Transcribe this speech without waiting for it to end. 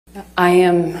I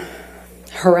am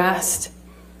harassed,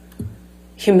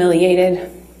 humiliated,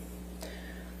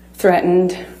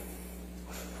 threatened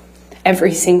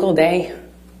every single day.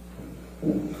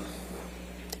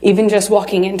 Even just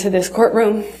walking into this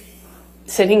courtroom,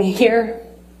 sitting here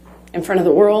in front of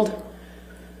the world,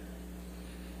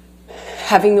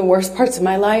 having the worst parts of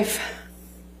my life,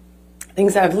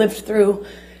 things that I've lived through,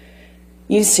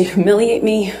 used to humiliate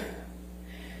me.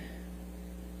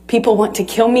 People want to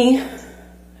kill me,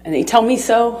 and they tell me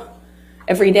so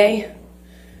every day.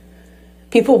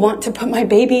 People want to put my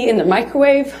baby in the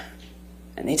microwave,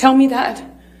 and they tell me that.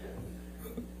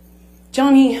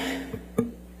 Johnny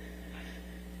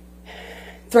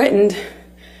threatened,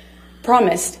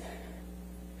 promised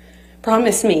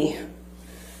me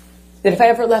that if I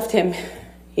ever left him,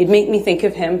 he'd make me think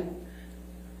of him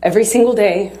every single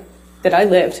day that I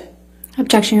lived.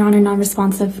 Objection, Your Honor,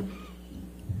 non-responsive.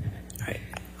 All right,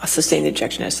 I'll sustain the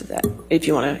objection as to that. If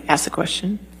you want to ask the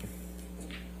question.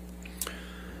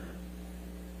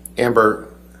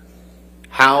 Amber,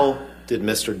 how did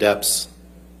Mr. Depp's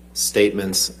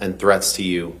statements and threats to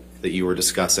you that you were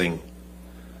discussing,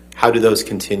 how do those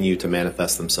continue to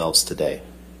manifest themselves today?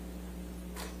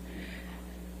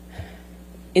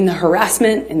 In the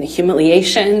harassment, in the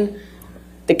humiliation,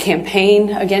 the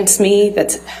campaign against me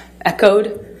that's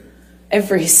echoed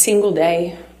every single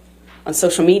day on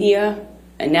social media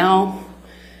and now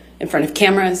in front of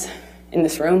cameras in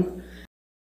this room.